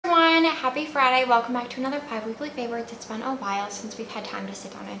happy Friday. Welcome back to another 5 weekly favorites. It's been a while since we've had time to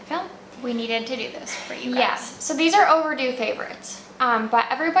sit down and film. We needed to do this for you guys. Yes, so these are overdue favorites. But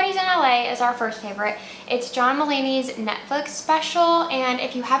Everybody's in LA is our first favorite. It's John Mulaney's Netflix special, and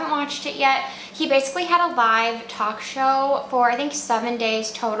if you haven't watched it yet, he basically had a live talk show for I think 7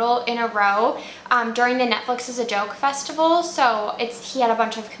 days total in a row during the Netflix is a Joke festival. So he had a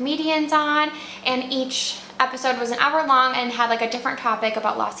bunch of comedians on, and each episode was an hour long and had like a different topic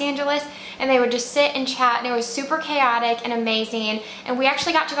about Los Angeles, and they would just sit and chat, and it was super chaotic and amazing. And we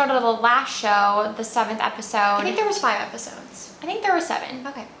actually got to go to the last show, the 7th episode. I think there was 5 episodes. I think there were 7.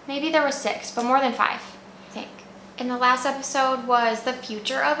 Okay. Maybe there was 6, but more than 5, I think. And the last episode was the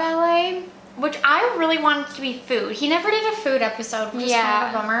future of LA, Which I really wanted to be food. He never did a food episode, which is kind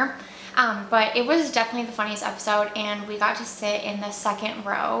of a bummer. But it was definitely the funniest episode, and we got to sit in the second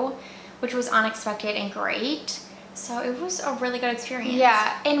row, which was unexpected and great. So it was a really good experience.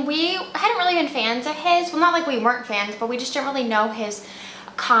 Yeah, and we hadn't really been fans of his. Well, not like we weren't fans, but we just didn't really know his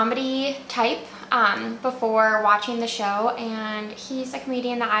comedy type before watching the show. And he's a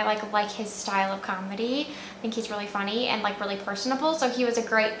comedian that I like his style of comedy. I think he's really funny and like really personable. So he was a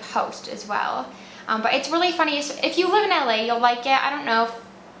great host as well. But it's really funny. If you live in LA, you'll like it. I don't know if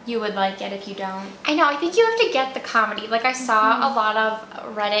you would like it if you don't. I know, I think you have to get the comedy. Like I saw a lot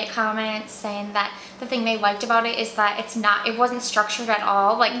of Reddit comments saying that the thing they liked about it is that it wasn't structured at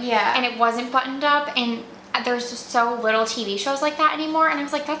all. Like, yeah. And it wasn't buttoned up, and there's just so little TV shows like that anymore. And I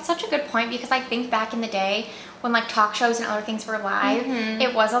was like, that's such a good point, because I think back in the day when like talk shows and other things were live,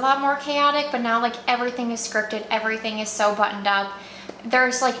 it was a lot more chaotic, but now like everything is scripted, everything is so buttoned up.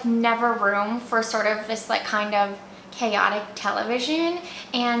 There's like never room for sort of this like kind of chaotic television,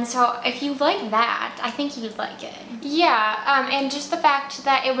 and so if you like that, I think you'd like it. Yeah, and just the fact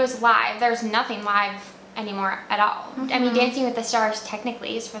that it was live. There's nothing live anymore at all. I mean, Dancing with the Stars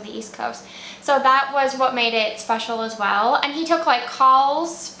technically is for the East Coast, so that was what made it special as well. And he took like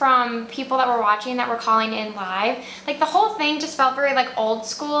calls from people that were watching that were calling in live. Like the whole thing just felt very like old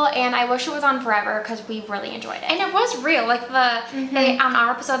school, and I wish it was on forever because we really enjoyed it. And it was real. Like they on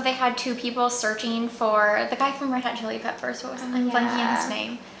our episode, they had 2 people searching for the guy from Red Hot Chili Peppers. What was I'm blanking on his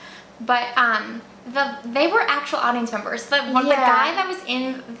name, but they were actual audience members. The guy that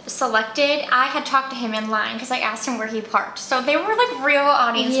was selected, I had talked to him in line because I asked him where he parked. So they were like real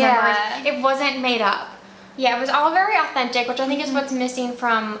audience members. It wasn't made up. Yeah, it was all very authentic, which I think is what's missing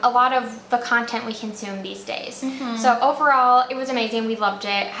from a lot of the content we consume these days. So overall, it was amazing. We loved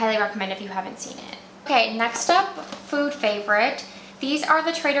it. Highly recommend if you haven't seen it. Okay, next up, food favorite. These are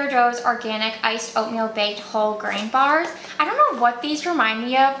the Trader Joe's organic iced oatmeal baked whole grain bars. I don't know what these remind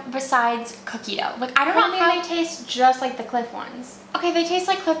me of besides cookie dough. Like I don't know how they taste just like the Cliff ones. Okay, they taste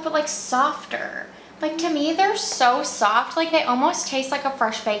like Cliff, but like softer. Like to me, they're so soft. Like they almost taste like a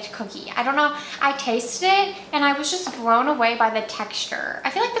fresh baked cookie. I don't know. I tasted it and I was just blown away by the texture. I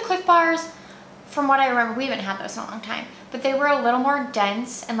feel like the Cliff bars, from what I remember, we haven't had those in a long time, but they were a little more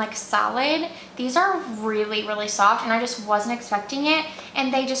dense and like solid. These are really, really soft, and I just wasn't expecting it,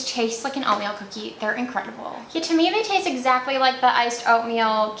 and they just taste like an oatmeal cookie. They're incredible. Yeah, to me they taste exactly like the iced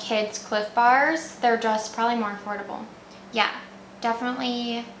oatmeal kids Cliff bars. They're just probably more affordable. Yeah,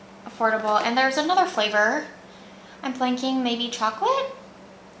 definitely affordable. And there's another flavor. I'm blanking, maybe chocolate?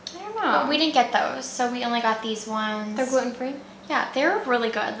 I don't know. But we didn't get those, so we only got these ones. They're gluten-free? Yeah, they're really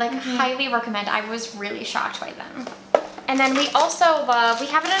good. Like, highly recommend. I was really shocked by them. And then we also love, we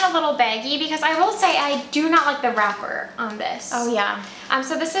have it in a little baggie, because I will say I do not like the wrapper on this. Oh yeah.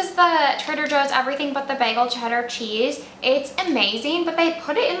 So this is the Trader Joe's Everything But the Bagel Cheddar Cheese. It's amazing, but they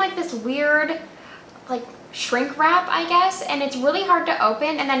put it in like this weird, like shrink wrap, I guess, and it's really hard to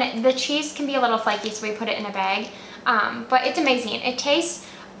open, and then the cheese can be a little flaky, so we put it in a bag. But it's amazing. It tastes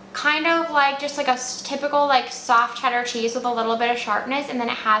kind of like just like a typical like soft cheddar cheese with a little bit of sharpness, and then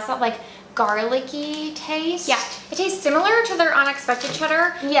it has that like garlicky taste. Yeah, it tastes similar to their unexpected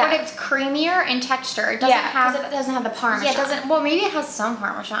cheddar, but it's creamier in texture. It doesn't have, because it doesn't have the Parmesan. Yeah, it doesn't, well maybe it has some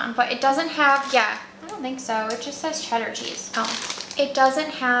Parmesan, but it doesn't have, I don't think so. It just says cheddar cheese. It doesn't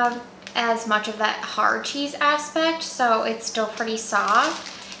have as much of that hard cheese aspect, so it's still pretty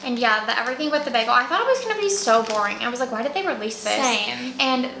soft. And yeah, the Everything But the Bagel, I thought it was going to be so boring. I was like, why did they release this? Same.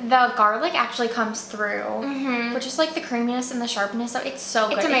 And the garlic actually comes through, which is like the creaminess and the sharpness. It's so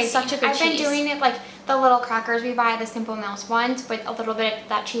good. It's amazing. It's such a good cheese. I've been doing it like the little crackers we buy, the Simple Mills ones, with a little bit of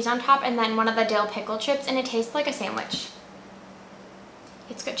that cheese on top, and then one of the dill pickle chips, and it tastes like a sandwich.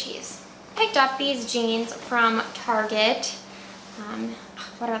 It's good cheese. I picked up these jeans from Target.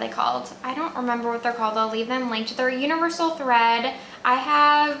 What are they called? I don't remember what they're called. I'll leave them linked. They're universal thread. I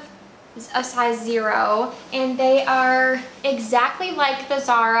have a size 0, and they are exactly like the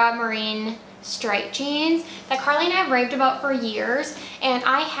Zara Marine straight jeans that Carly and I have raved about for years. And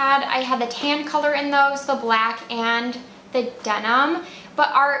I had the tan color in those, the black and the denim. But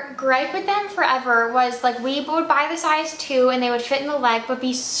our gripe with them forever was like we would buy the size 2 and they would fit in the leg but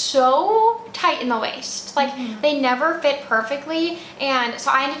be so tight in the waist. Like they never fit perfectly. And so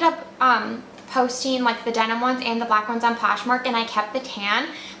I ended up posting like the denim ones and the black ones on Poshmark, and I kept the tan.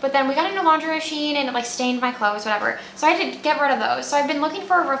 But then we got a new laundry machine and it like stained my clothes, whatever. So I had to get rid of those. So I've been looking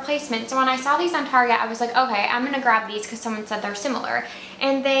for a replacement. So when I saw these on Target, I was like, okay, I'm gonna grab these because someone said they're similar.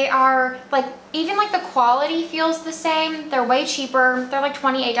 And they are like, even like the quality feels the same. They're way cheaper. They're like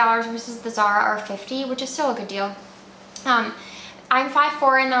 $28 versus the Zara are $50, which is still a good deal. I'm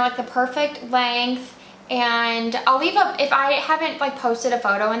 5'4" and they're like the perfect length. And I'll leave if I haven't like posted a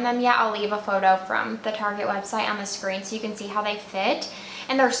photo in them yet, I'll leave a photo from the Target website on the screen so you can see how they fit.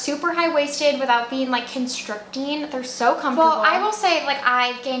 And they're super high-waisted without being like constricting. They're so comfortable. Well, I will say like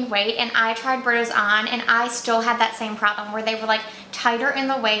I've gained weight and I tried Britta's on and I still had that same problem where they were like tighter in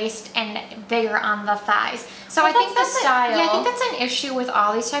the waist and bigger on the thighs. So I think the style. Yeah, I think that's an issue with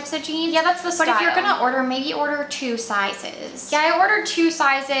all these types of jeans. Yeah, that's the style. But if you're gonna order, maybe order 2 sizes. Yeah, I ordered 2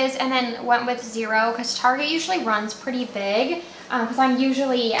 sizes and then went with 0 because Target usually runs pretty big. Because I'm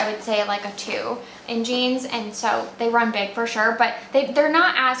usually, I would say, like a 2 in jeans, and so they run big for sure, but they're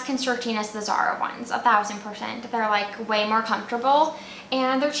not as constricting as the Zara ones, 1000%. They're like way more comfortable,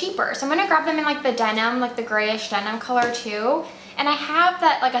 and they're cheaper. So I'm gonna grab them in like the denim, like the grayish denim color too. And I have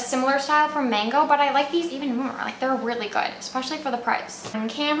that like a similar style from Mango, but I like these even more. Like they're really good, especially for the price. On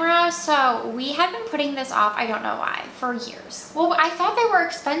camera, so we had been putting this off, I don't know why, for years. Well, I thought they were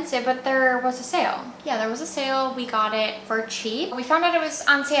expensive, but there was a sale. Yeah, there was a sale. We got it for cheap. We found out it was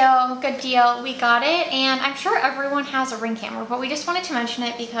on sale, good deal. We got it, and I'm sure everyone has a Ring camera, but we just wanted to mention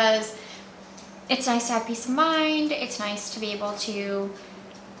it because it's nice to have peace of mind. It's nice to be able to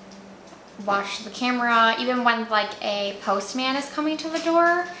watch the camera even when like a postman is coming to the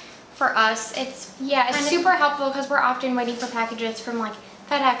door. For us, it's super helpful because we're often waiting for packages from like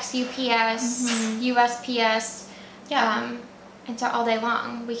FedEx, UPS, USPS, and so all day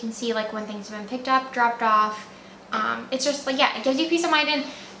long we can see like when things have been picked up, dropped off. It's just like, yeah, it gives you peace of mind. And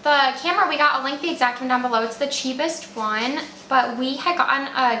the camera we got, I'll link the exact one down below. It's the cheapest one, but we had gotten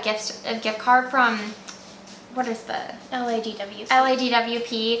a gift card from, what is the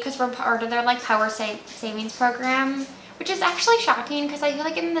LADWP, because we're part of their like power savings program, which is actually shocking because I feel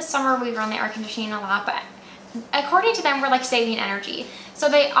like in the summer we run the air conditioning a lot, but according to them we're like saving energy. So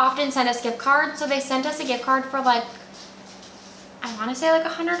they often send us gift cards. So they sent us a gift card for like, I want to say like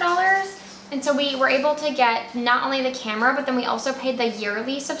 $100. And so we were able to get not only the camera, but then we also paid the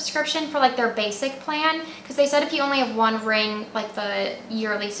yearly subscription for like their basic plan, because they said if you only have 1 ring, like the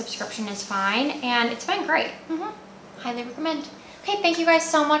yearly subscription is fine, and it's been great. Highly recommend. Okay, thank you guys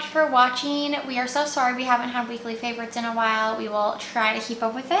so much for watching. We are so sorry we haven't had weekly favorites in a while. We will try to keep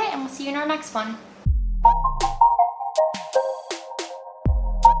up with it, and we'll see you in our next one.